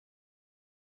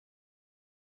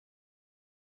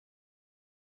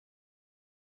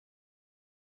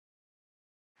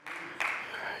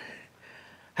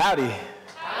Howdy.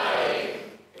 Howdy.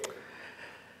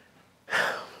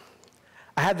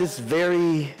 I have this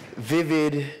very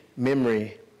vivid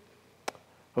memory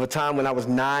of a time when I was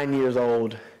 9 years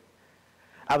old.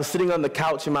 I was sitting on the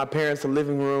couch in my parents'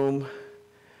 living room,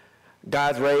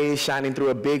 God's rays shining through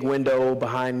a big window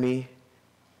behind me.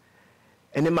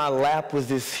 And in my lap was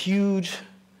this huge,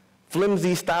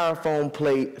 flimsy styrofoam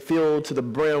plate filled to the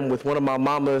brim with one of my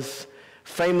mama's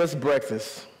famous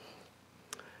breakfasts.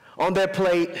 On that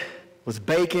plate was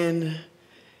bacon,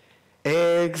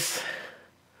 eggs,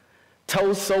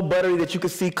 toast so buttery that you could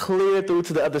see clear through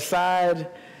to the other side,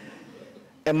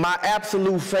 and my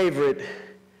absolute favorite,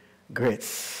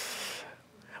 grits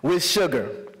with sugar.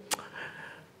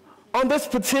 On this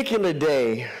particular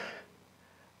day,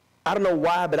 I don't know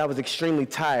why, but I was extremely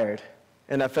tired,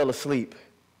 and I fell asleep.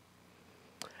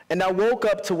 And I woke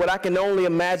up to what I can only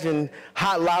imagine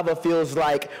hot lava feels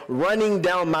like running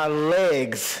down my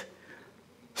legs.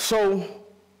 So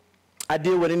I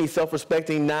did what any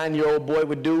self-respecting 9-year-old boy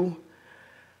would do.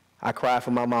 I cried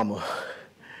for my mama.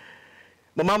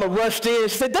 My mama rushed in.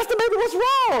 She said, "Dustin, baby, what's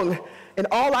wrong?" And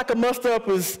all I could muster up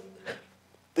was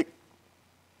the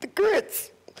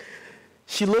grits.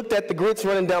 She looked at the grits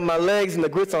running down my legs and the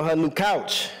grits on her new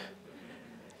couch.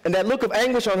 And that look of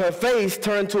anguish on her face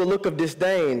turned to a look of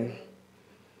disdain.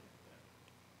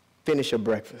 "Finish your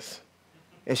breakfast."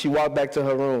 And she walked back to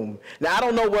her room. Now, I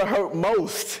don't know what hurt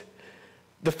most,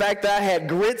 the fact that I had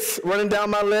grits running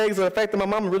down my legs or the fact that my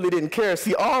mama really didn't care.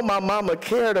 See, all my mama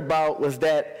cared about was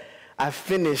that I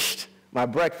finished my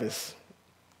breakfast.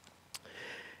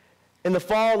 In the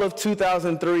fall of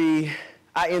 2003,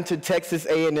 I entered Texas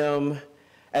A&M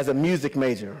as a music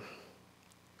major.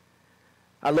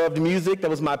 I loved music. That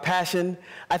was my passion.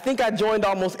 I think I joined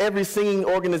almost every singing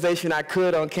organization I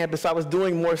could on campus. I was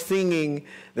doing more singing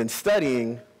than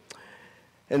studying.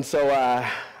 And so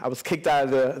I was kicked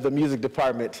out of the music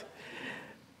department.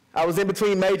 I was in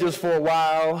between majors for a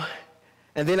while,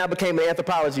 and then I became an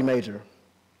anthropology major.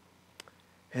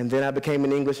 And then I became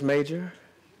an English major.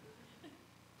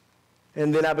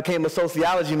 And then I became a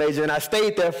sociology major, and I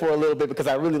stayed there for a little bit because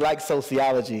I really liked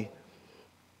sociology.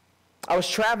 I was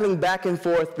traveling back and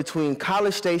forth between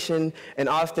College Station and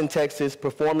Austin, Texas,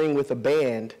 performing with a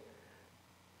band,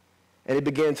 and it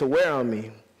began to wear on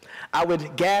me. I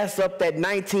would gas up that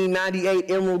 1998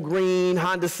 emerald green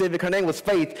Honda Civic. Her name was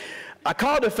Faith. I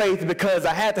called her Faith because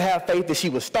I had to have faith that she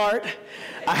would start.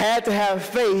 I had to have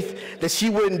faith that she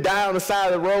wouldn't die on the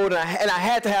side of the road, and I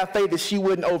had to have faith that she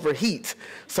wouldn't overheat.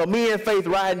 So me and Faith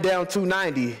riding down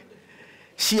 290,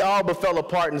 she all but fell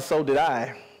apart, and so did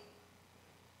I.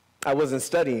 I wasn't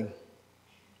studying.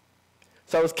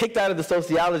 So I was kicked out of the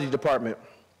sociology department.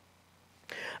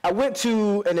 I went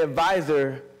to an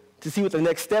advisor to see what the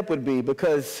next step would be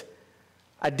because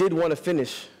I did want to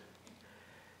finish.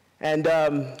 And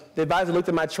the advisor looked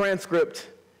at my transcript,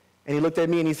 and he looked at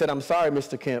me and he said, "I'm sorry,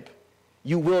 Mr. Kemp,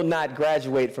 you will not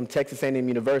graduate from Texas A&M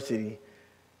University."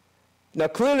 Now,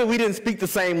 clearly we didn't speak the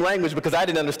same language because I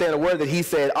didn't understand a word that he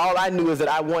said. All I knew is that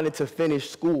I wanted to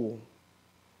finish school.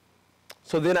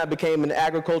 So then I became an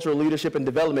agricultural leadership and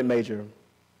development major.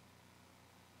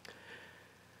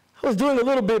 I was doing a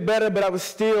little bit better, but I was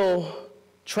still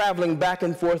traveling back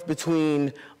and forth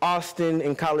between Austin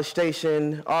and College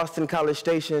Station, Austin, College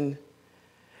Station.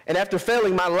 And after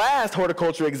failing my last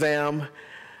horticulture exam,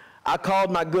 I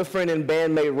called my good friend and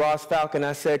bandmate Ross Falcon.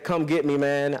 I said, "Come get me,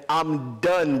 man. I'm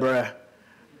done, bruh."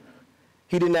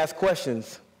 He didn't ask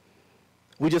questions.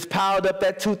 We just piled up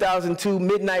that 2002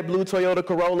 midnight blue Toyota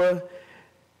Corolla,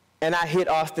 and I hit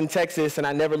Austin, Texas, and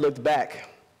I never looked back.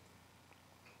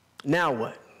 Now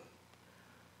what?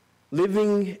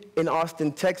 Living in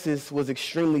Austin, Texas was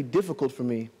extremely difficult for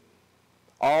me.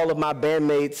 All of my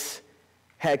bandmates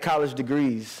had college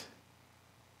degrees,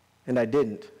 and I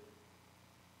didn't.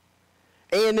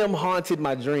 A&M haunted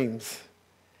my dreams.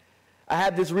 I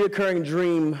had this recurring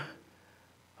dream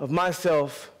of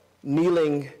myself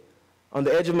kneeling on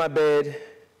the edge of my bed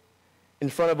in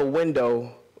front of a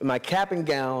window with my cap and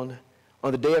gown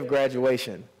on the day of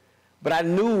graduation. But I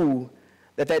knew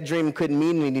that dream couldn't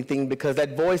mean anything because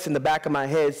that voice in the back of my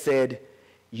head said,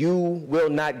 "You will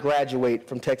not graduate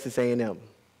from Texas A&M."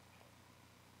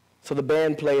 So the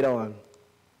band played on.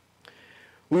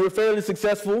 We were fairly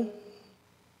successful.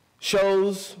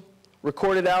 Shows,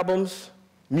 recorded albums,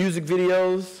 music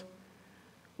videos.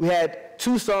 We had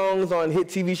 2 songs on hit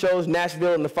TV shows,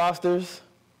 Nashville and The Fosters.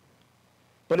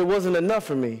 But it wasn't enough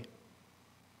for me.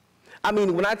 I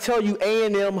mean, when I tell you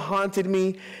A&M haunted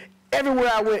me,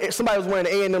 everywhere I went, somebody was wearing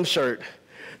an A&M shirt.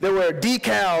 There were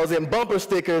decals and bumper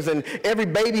stickers, and every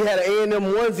baby had an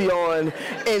A&M onesie on.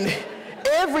 And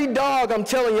every dog, I'm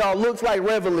telling y'all, looks like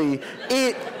Reveille.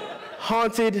 It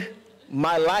haunted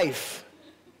my life.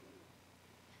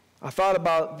 I thought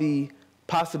about the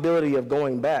possibility of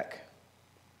going back.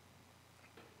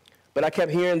 But I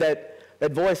kept hearing that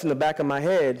voice in the back of my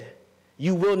head,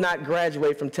 you will not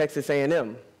graduate from Texas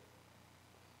A&M.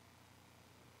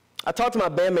 I talked to my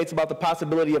bandmates about the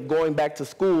possibility of going back to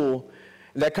school,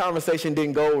 and that conversation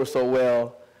didn't go over so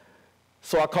well,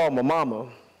 so I called my mama.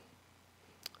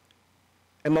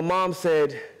 And my mom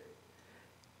said,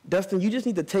 Dustin, you just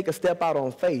need to take a step out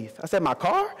on faith. I said, my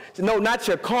car? She said, no, not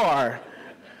your car.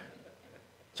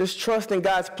 Just trust in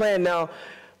God's plan. Now,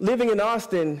 living in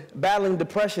Austin, battling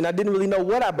depression, I didn't really know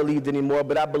what I believed anymore,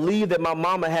 but I believed that my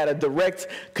mama had a direct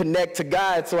connect to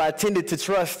God, so I tended to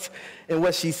trust in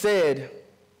what she said.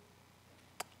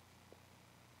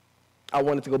 I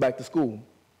wanted to go back to school.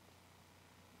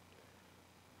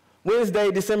 Wednesday,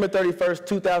 December 31st,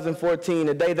 2014,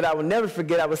 a day that I will never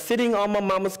forget, I was sitting on my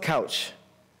mama's couch.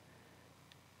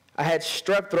 I had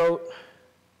strep throat,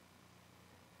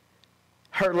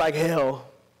 hurt like hell,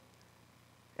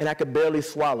 and I could barely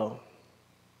swallow.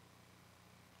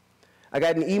 I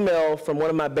got an email from one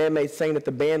of my bandmates saying that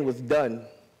the band was done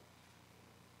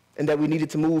and that we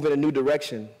needed to move in a new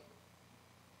direction.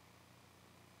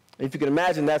 If you can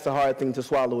imagine, that's a hard thing to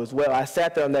swallow as well. I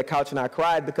sat there on that couch and I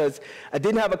cried because I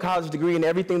didn't have a college degree and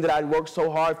everything that I'd worked so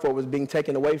hard for was being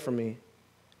taken away from me.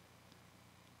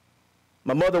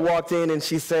 My mother walked in and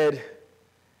she said,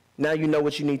 now you know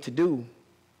what you need to do.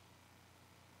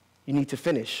 You need to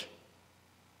finish.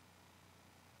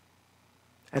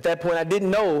 At that point, I didn't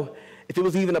know if it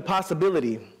was even a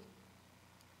possibility.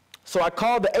 So I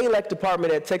called the ALEC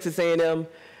department at Texas A&M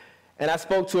and I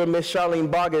spoke to her, Miss Charlene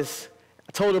Bogus.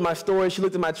 I told her my story. She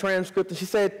looked at my transcript and she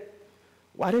said,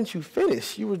 why didn't you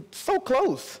finish? You were so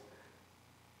close.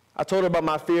 I told her about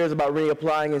my fears about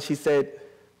reapplying and she said,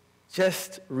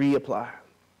 just reapply.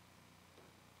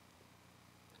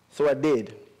 So I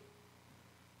did,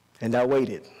 and I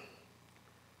waited.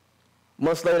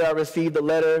 Months later, I received a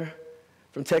letter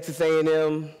from Texas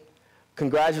A&M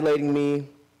congratulating me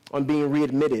on being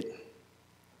readmitted.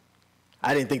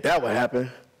 I didn't think that would happen.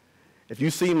 If you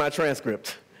see my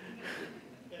transcript.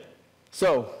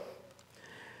 So,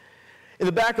 in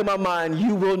the back of my mind,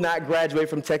 you will not graduate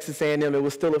from Texas A&M. It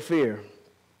was still a fear.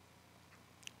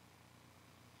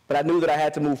 But I knew that I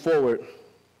had to move forward.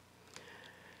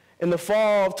 In the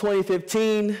fall of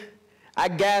 2015, I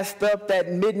gassed up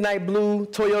that midnight blue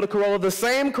Toyota Corolla, the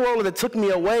same Corolla that took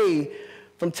me away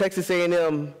from Texas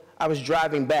A&M. I was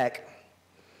driving back.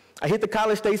 I hit the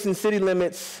College Station city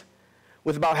limits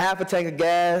with about half a tank of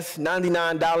gas,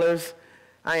 $99.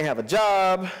 I didn't have a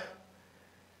job.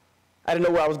 I didn't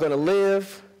know where I was going to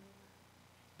live,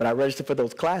 but I registered for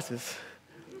those classes.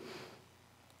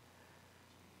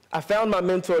 I found my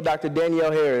mentor, Dr.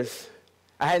 Danielle Harris.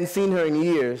 I hadn't seen her in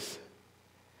years.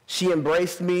 She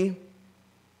embraced me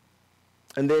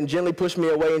and then gently pushed me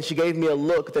away, and she gave me a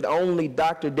look that only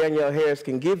Dr. Danielle Harris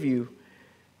can give you.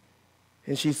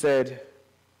 And she said,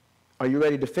 are you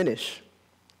ready to finish?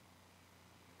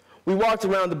 We walked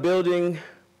around the building,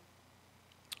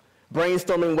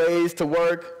 brainstorming ways to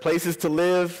work, places to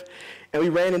live, and we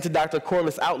ran into Dr.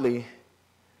 Corliss Outley.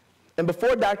 And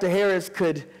before Dr. Harris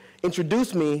could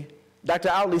introduce me, Dr.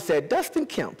 Outley said, Dustin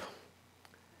Kemp.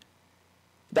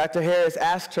 Dr. Harris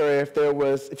asked her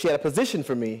if she had a position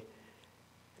for me.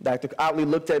 Dr. Outley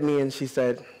looked at me and she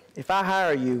said, if I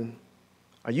hire you,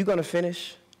 are you going to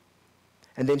finish?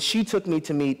 And then she took me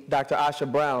to meet Dr.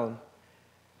 Asha Brown,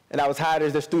 and I was hired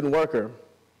as their student worker.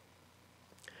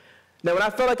 Now, when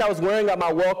I felt like I was wearing out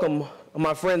my welcome on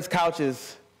my friends'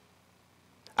 couches,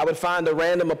 I would find a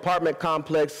random apartment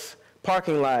complex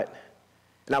parking lot,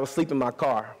 and I would sleep in my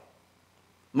car.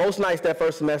 Most nights that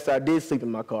first semester, I did sleep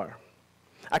in my car.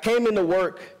 I came into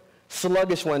work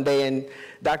sluggish one day, and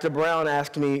Dr. Brown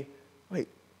asked me, wait,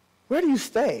 where do you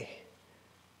stay?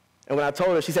 And when I told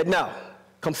her, she said, no,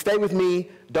 come stay with me,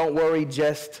 don't worry,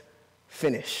 just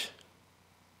finish.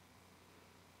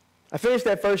 I finished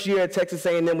that first year at Texas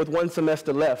A&M with one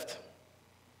semester left.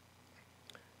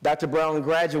 Dr. Brown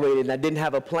graduated, and I didn't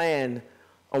have a plan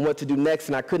on what to do next,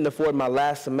 and I couldn't afford my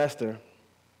last semester.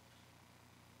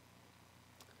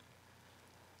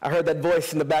 I heard that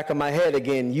voice in the back of my head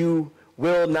again, you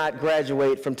will not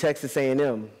graduate from Texas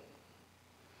A&M.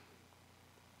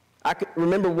 I could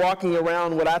remember walking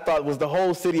around what I thought was the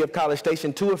whole city of College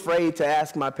Station, too afraid to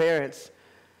ask my parents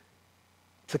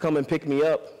to come and pick me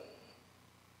up.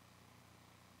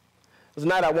 It was a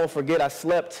night I won't forget. I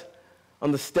slept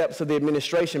on the steps of the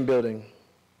administration building.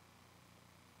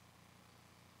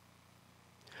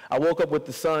 I woke up with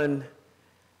the sun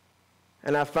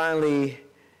And I finally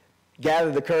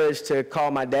gathered the courage to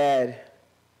call my dad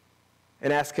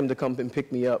and ask him to come and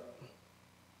pick me up.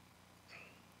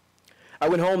 I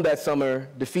went home that summer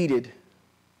defeated,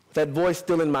 with that voice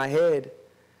still in my head.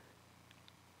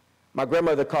 My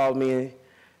grandmother called me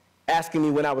asking me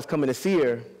when I was coming to see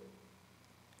her.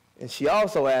 And she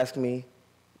also asked me,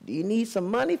 do you need some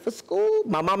money for school?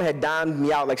 My mom had dimed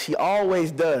me out like she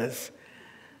always does.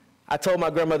 I told my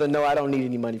grandmother, no, I don't need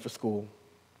any money for school.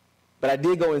 But I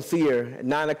did go and see her at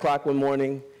 9 o'clock one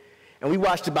morning, and we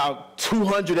watched about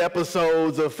 200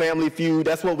 episodes of Family Feud.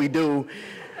 That's what we do.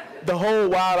 The whole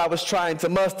while I was trying to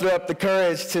muster up the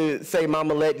courage to say,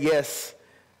 Mama Let, yes,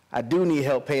 I do need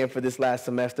help paying for this last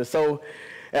semester. So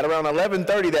at around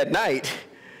 11:30 that night,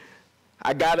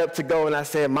 I got up to go and I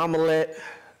said, Mama Let,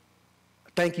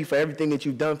 thank you for everything that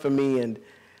you've done for me, and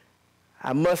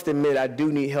I must admit I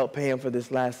do need help paying for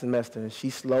this last semester. And she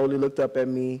slowly looked up at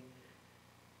me.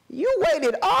 You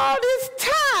waited all this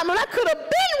time, and I could have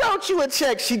been wrote you a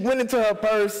check. She went into her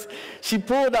purse, she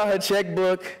pulled out her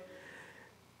checkbook,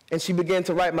 and she began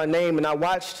to write my name, and I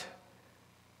watched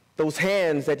those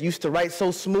hands that used to write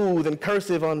so smooth and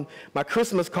cursive on my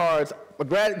Christmas cards, my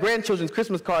grandchildren's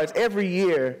Christmas cards every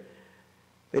year.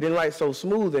 They didn't write so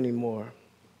smooth anymore.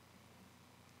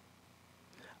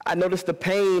 I noticed the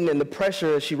pain and the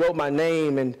pressure as she wrote my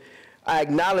name, and I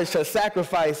acknowledged her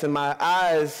sacrifice, and my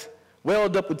eyes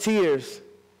welled up with tears.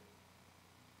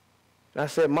 And I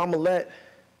said, Mama Let,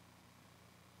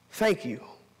 thank you.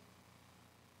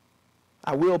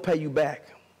 I will pay you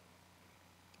back.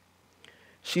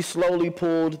 She slowly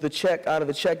pulled the check out of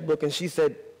the checkbook and she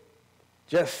said,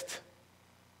 just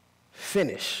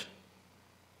finish.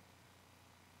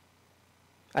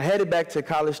 I headed back to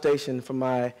College Station for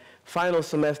my final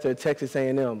semester at Texas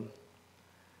A&M.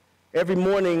 Every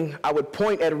morning I would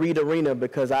point at Reed Arena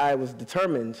because I was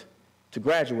determined to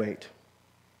graduate.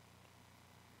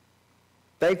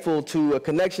 Thankful to a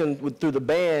connection through the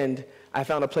band, I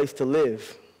found a place to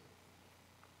live.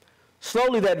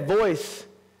 Slowly, that voice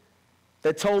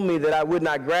that told me that I would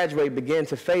not graduate began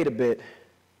to fade a bit.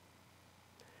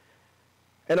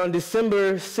 And on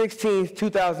December 16th,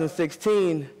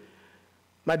 2016,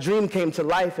 my dream came to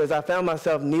life as I found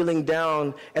myself kneeling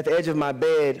down at the edge of my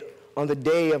bed on the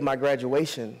day of my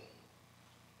graduation.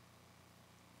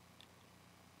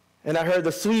 And I heard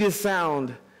the sweetest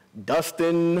sound,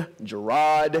 Dustin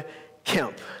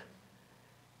Kemp.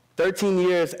 13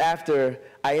 years after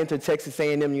I entered Texas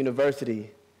A&M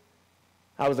University,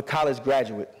 I was a college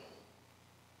graduate.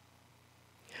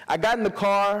 I got in the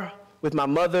car with my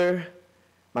mother,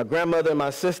 my grandmother, and my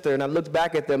sister, and I looked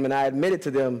back at them and I admitted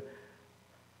to them,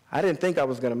 I didn't think I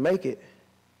was going to make it.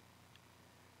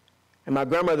 And my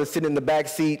grandmother, sitting in the back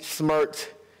seat,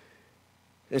 smirked,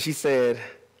 and she said,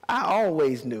 I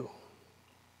always knew.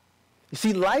 You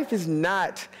see, life is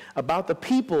not about the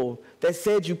people that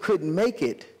said you couldn't make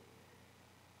it.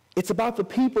 It's about the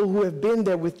people who have been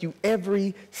there with you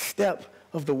every step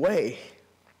of the way.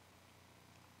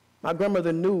 My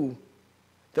grandmother knew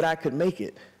that I could make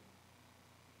it.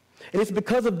 And it's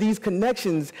because of these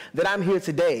connections that I'm here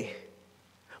today.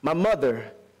 My mother,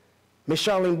 Miss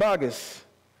Charlene Vargas,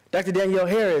 Dr. Danielle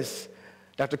Harris,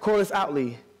 Dr. Corliss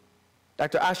Outley,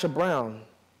 Dr. Asha Brown.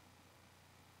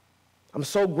 I'm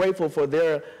so grateful for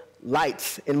their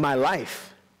lights in my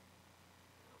life.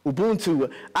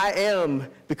 Ubuntu, I am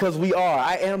because we are.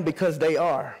 I am because they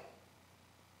are.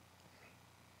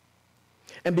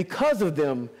 And because of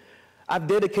them, I've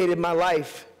dedicated my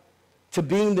life to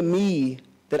being the me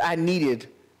that I needed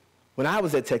when I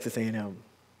was at Texas A&M.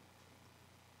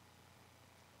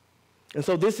 And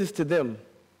so this is to them.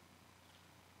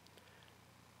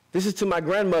 This is to my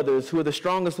grandmothers, who are the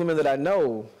strongest women that I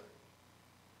know.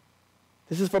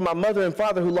 This is for my mother and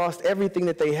father who lost everything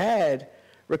that they had,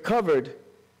 recovered,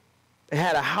 and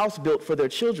had a house built for their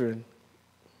children.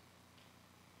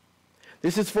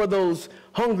 This is for those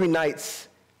hungry nights,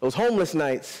 those homeless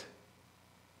nights.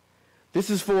 This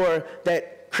is for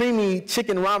that creamy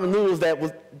chicken ramen noodles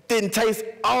that didn't taste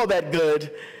all that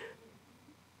good.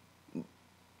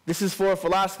 This is for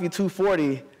Philosophy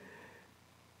 240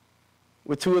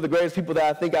 with two of the greatest people that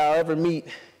I think I'll ever meet.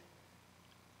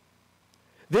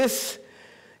 This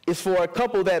is for a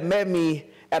couple that met me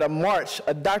at a march,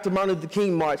 a Dr. Martin Luther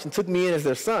King march, and took me in as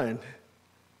their son.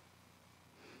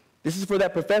 This is for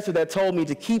that professor that told me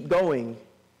to keep going.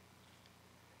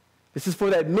 This is for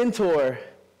that mentor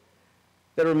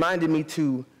that reminded me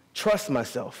to trust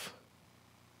myself.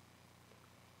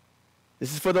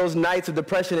 This is for those nights of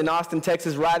depression in Austin,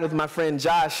 Texas, riding with my friend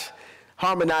Josh,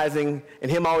 harmonizing,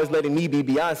 and him always letting me be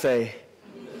Beyonce.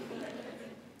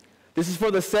 This is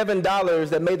for the $7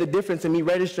 that made the difference in me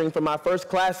registering for my first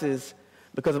classes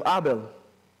because of Abel.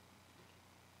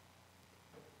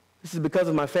 This is because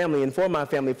of my family and for my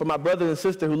family, for my brothers and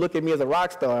sisters who look at me as a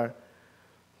rock star.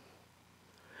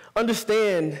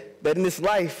 Understand that in this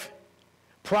life,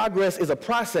 progress is a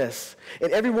process,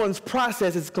 and everyone's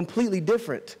process is completely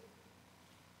different.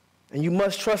 And you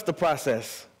must trust the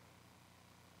process.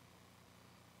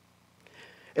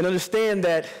 And understand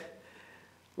that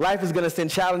life is going to send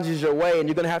challenges your way, and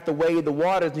you're going to have to wade the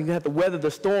waters, and you're going to have to weather the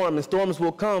storm, and storms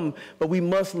will come, but we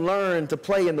must learn to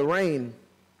play in the rain.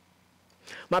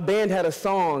 My band had a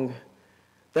song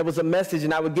that was a message,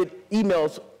 and I would get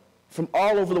emails from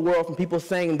all over the world from people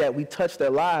saying that we touched their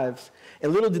lives.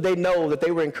 And little did they know that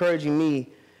they were encouraging me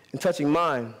and touching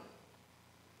mine.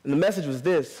 And the message was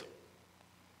this: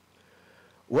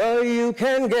 well, you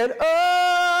can get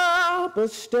up,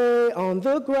 but stay on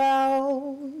the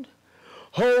ground,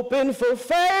 hoping for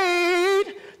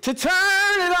fate to turn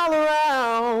it all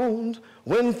around.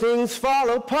 When things fall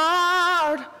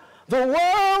apart, the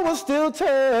world will still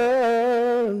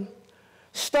turn.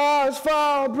 Stars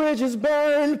fall, bridges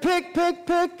burn. Pick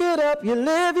it up. You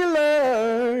live, you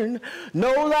learn.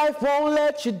 No, life won't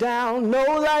let you down.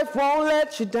 No, life won't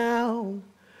let you down.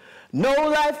 No,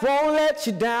 life won't let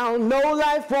you down. No,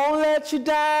 life won't let you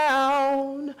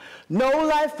down. No,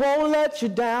 life won't let you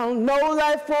down. No,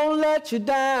 life won't let you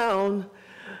down.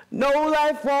 No,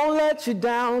 life won't let you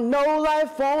down. No,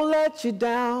 life won't let you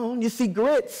down. You see,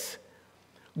 grit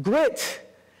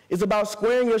is about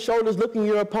squaring your shoulders, looking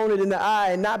your opponent in the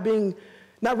eye, and not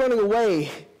running away.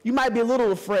 You might be a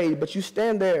little afraid, but you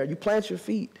stand there. You plant your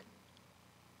feet.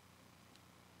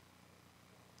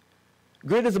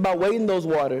 Grit is about wading those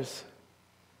waters,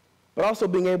 but also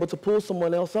being able to pull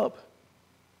someone else up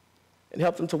and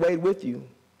help them to wade with you.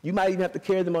 You might even have to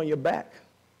carry them on your back.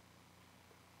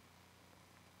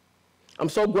 I'm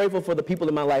so grateful for the people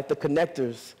in my life, the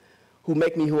connectors who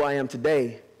make me who I am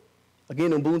today.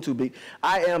 Again, Ubuntu,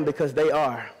 I am because they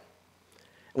are.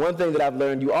 And one thing that I've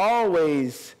learned, you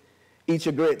always eat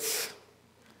your grits,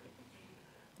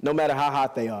 no matter how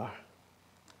hot they are.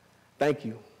 Thank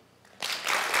you.